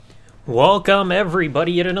Welcome,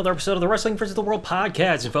 everybody, yet another episode of the Wrestling vs. the World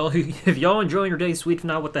podcast. If y'all enjoying your day, sweet, if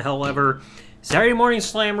not, what the hell ever. Saturday morning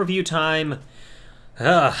slam review time.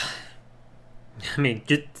 I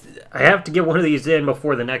have to get one of these in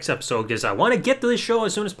before the next episode because I want to get to this show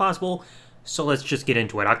as soon as possible. So let's just get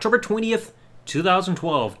into it. October 20th,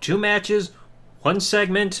 2012. 2 matches, 1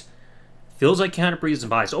 segment. Feels like kind of breezing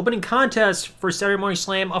by. So opening contest for Saturday morning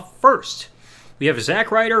slam up first. We have Zack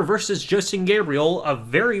Ryder versus Justin Gabriel, a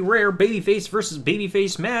very rare babyface versus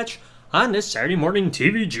babyface match on this Saturday morning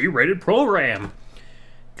TVG rated program.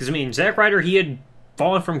 Because, Zack Ryder, he had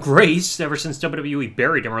fallen from grace ever since WWE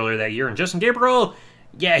buried him earlier that year, and Justin Gabriel,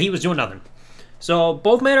 yeah, he was doing nothing. So,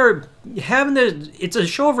 both men are having it's a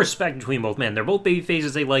show of respect between both men. They're both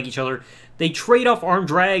babyfaces, they like each other. They trade off arm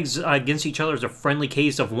drags against each other as a friendly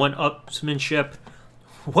case of one-upsmanship,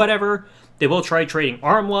 whatever. They will try trading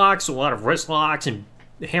arm locks, a lot of wrist locks, and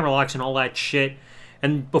hammer locks, and all that shit.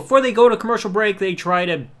 And before they go to commercial break, they try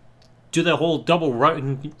to do the whole double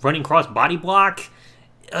running cross body block.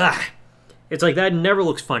 Ugh. It's like, that never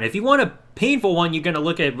looks fun. If you want a painful one, you're going to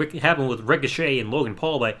look at what happened with Ricochet and Logan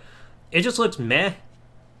Paul, but it just looks meh,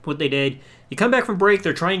 what they did. You come back from break,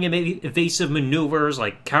 they're trying evasive maneuvers,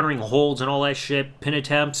 like countering holds and all that shit, pin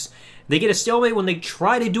attempts. They get a stalemate when they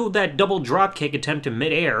try to do that double drop kick attempt in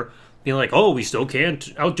midair, being like, oh, we still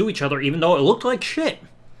can't outdo each other, even though it looked like shit.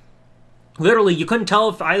 Literally, you couldn't tell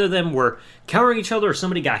if either of them were countering each other or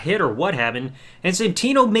somebody got hit or what happened. And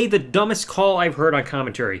Santino made the dumbest call I've heard on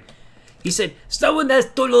commentary. He said, someone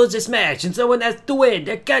has to lose this match and someone has to win.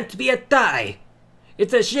 There can't be a tie.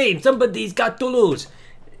 It's a shame. Somebody's got to lose.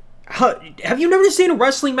 Have you never seen a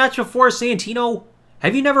wrestling match before, Santino?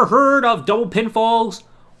 Have you never heard of double pinfalls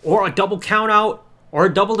or a double countout or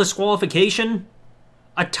a double disqualification?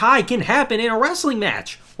 A tie can happen in a wrestling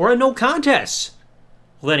match, or a no contest.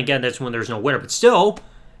 Well, then again, that's when there's no winner, but still,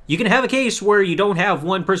 you can have a case where you don't have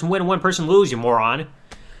one person win and one person lose, you moron.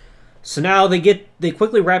 So now they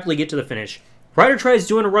rapidly get to the finish. Ryder tries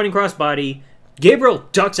doing a running crossbody. Gabriel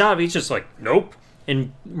ducks out of it, he's just like, nope.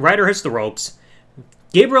 And Ryder hits the ropes.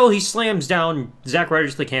 Gabriel, he slams down Zack Ryder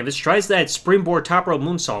to the canvas, tries that springboard top rope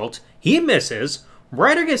moonsault. He misses.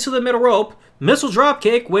 Ryder gets to the middle rope, missile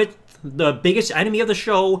dropkick with the biggest enemy of the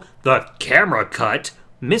show, the camera cut,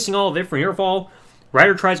 missing all of it for near fall.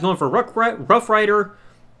 Ryder tries going for Rough Rider.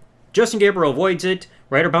 Justin Gabriel avoids it.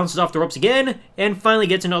 Ryder bounces off the ropes again, and finally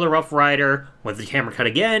gets another Rough Rider with the camera cut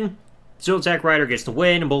again. So Zack Ryder gets the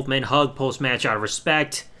win, and both men hug post-match out of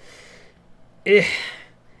respect. It's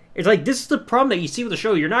like, this is the problem that you see with the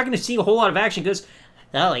show. You're not going to see a whole lot of action because,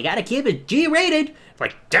 oh, you got to keep it G-rated.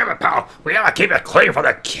 Like, damn it, pal, we got to keep it clean for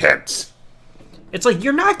the kids. It's like,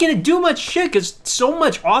 you're not going to do much shit because so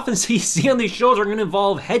much offense you see on these shows are going to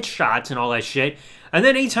involve headshots and all that shit. And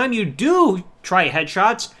then anytime you do try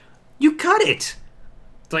headshots, you cut it.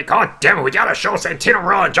 It's like, oh, damn it, we got to show Santino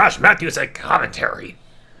Raw and Josh Matthews at commentary.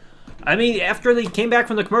 After they came back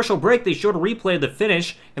from the commercial break, they showed a replay of the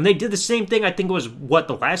finish, and they did the same thing. I think it was,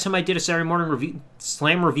 the last time I did a Saturday morning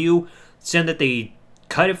slam review, saying that they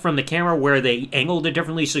cut it from the camera where they angled it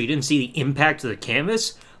differently so you didn't see the impact of the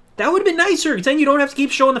canvas. That would have been nicer, because then you don't have to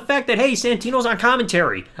keep showing the fact that, hey, Santino's on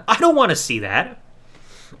commentary. I don't want to see that.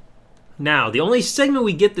 Now, the only segment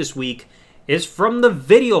we get this week is from the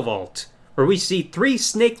Video Vault, where we see 3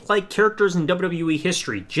 snake-like characters in WWE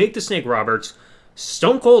history. Jake the Snake Roberts,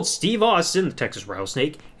 Stone Cold Steve Austin, the Texas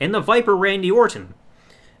Rattlesnake, and the Viper Randy Orton.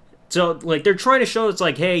 So, they're trying to show it's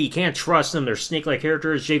like, hey, you can't trust them. They're snake-like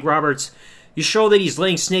characters. Jake Roberts, you show that he's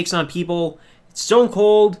laying snakes on people. Stone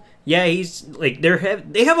Cold, yeah, he's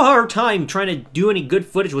they have a hard time trying to do any good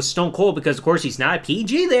footage with Stone Cold because, of course, he's not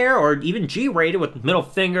PG there or even G-rated with middle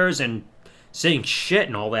fingers and saying shit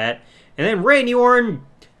and all that. And then Randy Orton,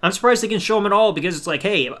 I'm surprised they can show him at all because it's like,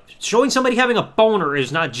 hey, showing somebody having a boner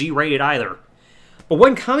is not G-rated either. But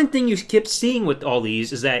one common thing you keep seeing with all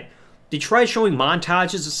these is that they try showing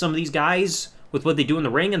montages of some of these guys with what they do in the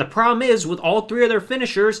ring, and the problem is, with all 3 of their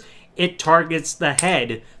finishers, it targets the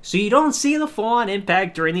head. So you don't see the full-on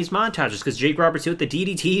impact during these montages, because Jake Roberts with the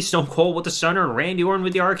DDT, Stone Cold with the Stunner, and Randy Orton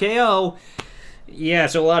with the RKO. Yeah,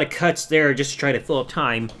 so a lot of cuts there just to try to fill up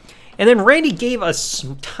time. And then Randy gave a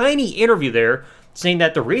tiny interview there, saying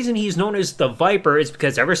that the reason he's known as the Viper is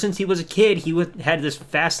because ever since he was a kid, he had this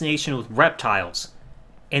fascination with reptiles.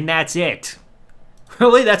 And that's it.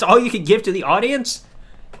 Really? That's all you could give to the audience?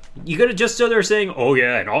 You could have just stood there saying, oh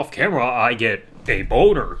yeah, and off camera I get a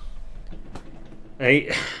boner.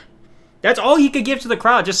 That's all you could give to the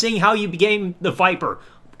crowd, just saying how you became the Viper.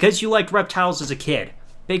 Because you liked reptiles as a kid.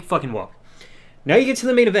 Big fucking whoop. Now you get to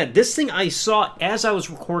the main event. This thing I saw as I was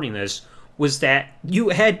recording this was that you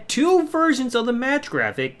had 2 versions of the match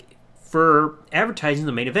graphic for advertising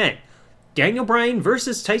the main event. Daniel Bryan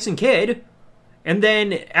versus Tyson Kidd. And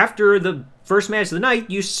then after the first match of the night,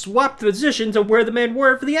 you swap the positions of where the men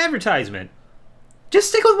were for the advertisement. Just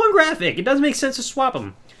stick with one graphic. It doesn't make sense to swap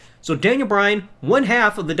them. So Daniel Bryan, one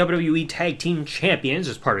half of the WWE Tag Team Champions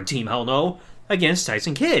as part of Team Hell No, against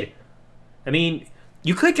Tyson Kidd. I mean,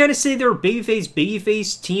 you could kind of say they were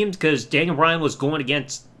babyface teams because Daniel Bryan was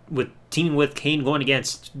teaming with Kane going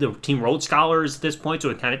against the Team Rhodes Scholars at this point, so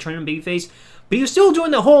it kind of turned him babyface. But he was still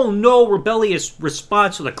doing the whole no rebellious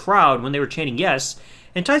response to the crowd when they were chanting yes.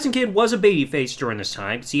 And Tyson Kidd was a babyface during this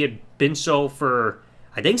time because he had been so for,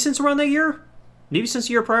 I think, since around that year? Maybe since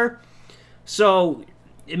the year prior? So,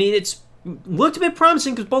 I mean, it's looked a bit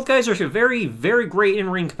promising because both guys are very, very great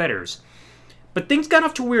in-ring competitors. But things got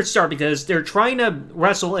off to a weird start because they're trying to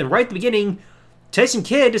wrestle, and right at the beginning, Tyson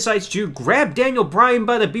Kidd decides to grab Daniel Bryan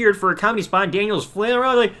by the beard for a comedy spot, and Daniel's flailing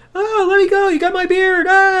around like, oh, let me go, you got my beard,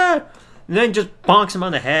 ah! And then just bonks him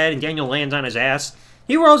on the head, and Daniel lands on his ass.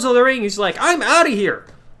 He rolls to the ring, he's like, I'm out of here!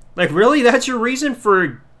 Like, really? That's your reason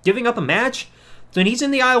for giving up a match? Then he's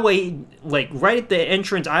in the aisleway, like, right at the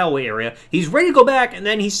entrance aisleway area. He's ready to go back, and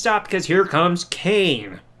then he's stopped because here comes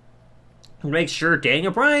Kane. He makes sure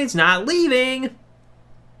Daniel Bryan's not leaving.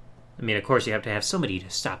 I mean, of course, you have to have somebody to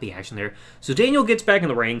stop the action there. So Daniel gets back in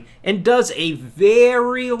the ring and does a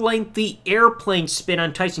very lengthy airplane spin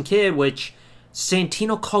on Tyson Kidd, which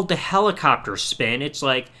Santino called the helicopter spin. It's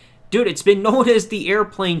like, dude, it's been known as the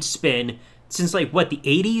airplane spin since, like, what, the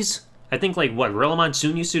 80s? I think, like, what, Gorilla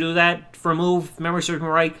Monsoon used to do that for a move, if memory serves me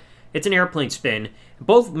right. It's an airplane spin.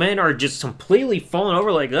 Both men are just completely falling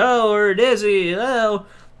over like, oh, we're dizzy, oh.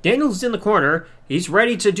 Daniel's in the corner. He's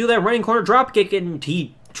ready to do that running corner dropkick, and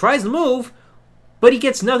he tries the move, but he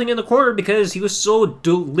gets nothing in the corner because he was so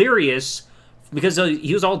delirious, because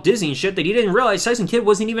he was all dizzy and shit, that he didn't realize Tyson Kidd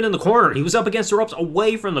wasn't even in the corner. He was up against the ropes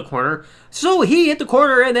away from the corner, so he hit the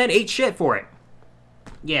corner and then ate shit for it.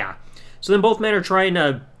 Yeah. So then both men are trying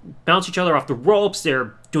to bounce each other off the ropes.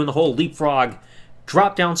 They're doing the whole leapfrog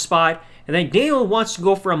drop-down spot, and then Daniel wants to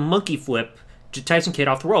go for a monkey flip to Tyson Kidd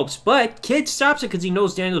off the ropes, but Kidd stops it because he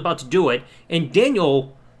knows Daniel's about to do it, and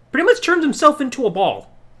Daniel pretty much turns himself into a ball.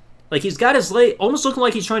 Like, he's got his leg, almost looking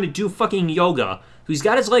like he's trying to do fucking yoga. He's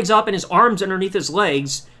got his legs up and his arms underneath his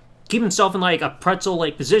legs, keep himself in, like, a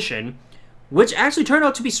pretzel-like position, which actually turned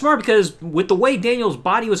out to be smart because with the way Daniel's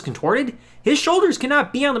body was contorted, his shoulders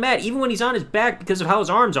cannot be on the mat even when he's on his back because of how his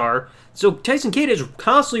arms are. So Tyson Kidd is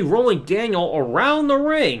constantly rolling Daniel around the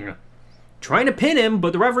ring, trying to pin him,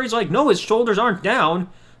 but the referee's like, no, his shoulders aren't down.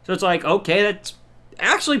 So it's like, okay, that's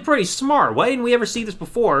actually pretty smart. Why didn't we ever see this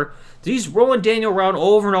before? So he's rolling Daniel around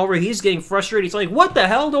over and over. He's getting frustrated. He's like, what the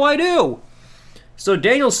hell do I do? So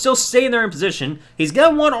Daniel's still staying there in position. He's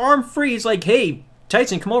got one arm free. He's like, hey,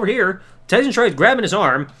 Tyson, come over here. Tyson tries grabbing his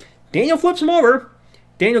arm. Daniel flips him over.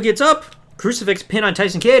 Daniel gets up. Crucifix pin on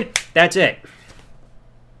Tyson Kidd. That's it.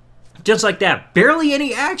 Just like that. Barely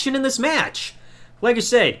any action in this match. Like I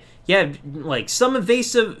said, yeah, like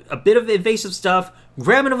a bit of evasive stuff,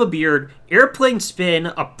 grabbing of a beard, airplane spin,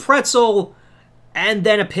 a pretzel, and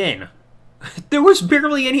then a pin. There was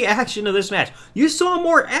barely any action in this match. You saw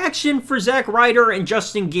more action for Zack Ryder and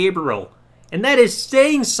Justin Gabriel, and that is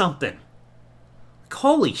saying something. Like,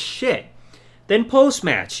 holy shit. Then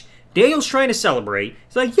post-match, Daniel's trying to celebrate.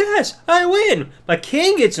 He's like, yes, I win! But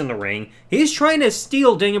King gets in the ring. He's trying to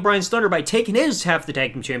steal Daniel Bryan's thunder by taking his half the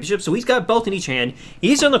tag team championship, so he's got a belt in each hand.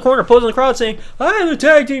 He's in the corner posing the crowd saying, I'm the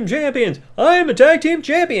tag team champions! I'm the tag team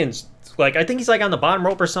champions! Like, I think he's like on the bottom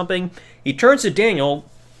rope or something. He turns to Daniel.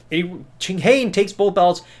 Kane takes both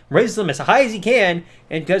belts, raises them as high as he can,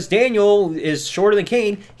 and because Daniel is shorter than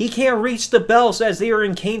Kane, he can't reach the belts as they are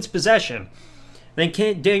in Kane's possession. Then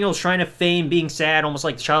Daniel's trying to feign being sad, almost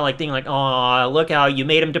like the childlike thing, like, aw, look how you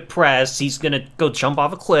made him depressed, he's gonna go jump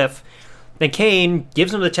off a cliff. Then Kane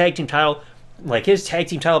gives him the tag team title, like his tag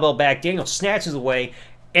team title belt back. Daniel snatches away,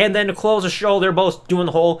 and then to close the show, they're both doing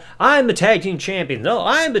the whole, I'm the tag team champion, no,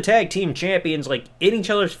 I'm the tag team champions, like, in each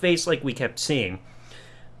other's face like we kept seeing.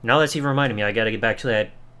 Now that's even reminded me, I gotta get back to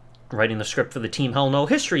that writing the script for the Team Hell No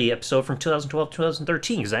History episode from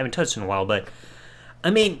 2012-2013, because I haven't touched it in a while, but, I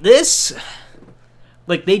mean, this...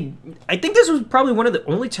 Like, I think this was probably one of the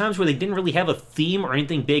only times where they didn't really have a theme or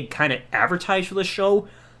anything big kind of advertised for the show.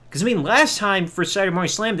 Because, I mean, last time for Saturday Morning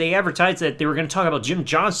Slam, they advertised that they were going to talk about Jim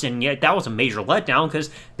Johnston, yet that was a major letdown because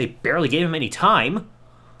they barely gave him any time.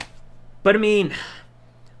 But, I mean,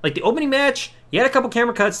 like, the opening match, you had a couple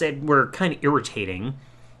camera cuts that were kind of irritating.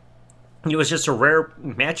 It was just a rare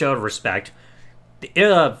match out of respect.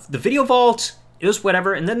 The video vault, it was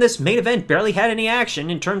whatever. And then this main event barely had any action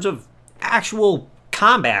in terms of actual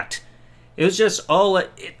combat. It was just all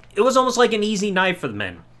it was almost like an easy night for the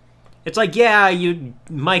men. It's like, yeah, you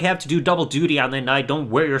might have to do double duty on that night. Don't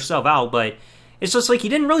wear yourself out, but it's just like he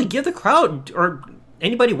didn't really give the crowd or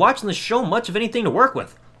anybody watching the show much of anything to work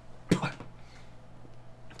with.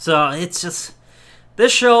 So it's just,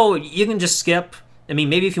 this show, you can just skip. I mean,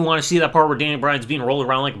 maybe if you want to see that part where Daniel Bryan's being rolled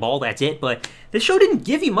around like a ball, that's it. But this show didn't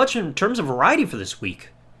give you much in terms of variety for this week.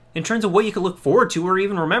 In terms of what you could look forward to or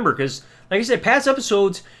even remember. Because, like I said, past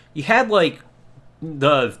episodes, you had like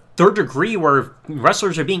the third degree where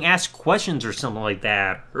wrestlers are being asked questions or something like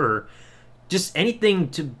that. Or just anything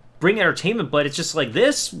to bring entertainment. But it's just like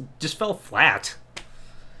this just fell flat.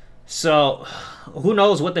 So, who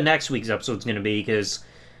knows what the next week's episode's going to be. Because,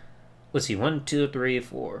 let's see, 1, 2, 3,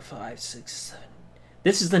 4, 5, 6, 7.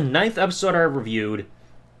 This is the 9th episode I reviewed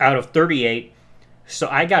out of 38. So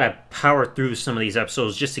I gotta power through some of these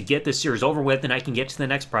episodes just to get this series over with, and I can get to the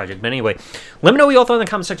next project. But anyway, let me know what you all thought in the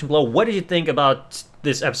comment section below. What did you think about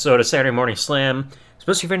this episode of Saturday Morning Slam?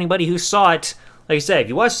 Especially for anybody who saw it. Like I said, if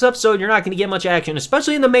you watch this episode, you're not going to get much action,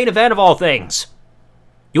 especially in the main event of all things.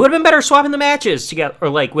 You would have been better swapping the matches together, or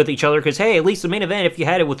like with each other, because hey, at least the main event, if you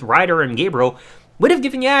had it with Ryder and Gabriel, would have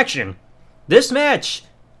given you action. This match,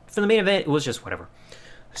 for the main event, it was just whatever.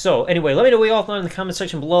 So, anyway, let me know what you all thought in the comment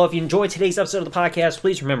section below. If you enjoyed today's episode of the podcast,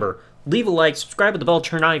 please remember, leave a like, subscribe with the bell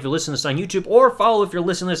turned on if you're listening to this on YouTube, or follow if you're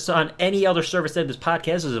listening to this on any other service that this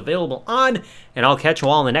podcast is available on, and I'll catch you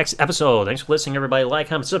all in the next episode. Thanks for listening, everybody. Like,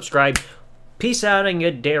 comment, subscribe. Peace out, and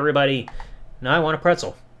good day, everybody. Now I want a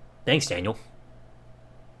pretzel. Thanks, Daniel.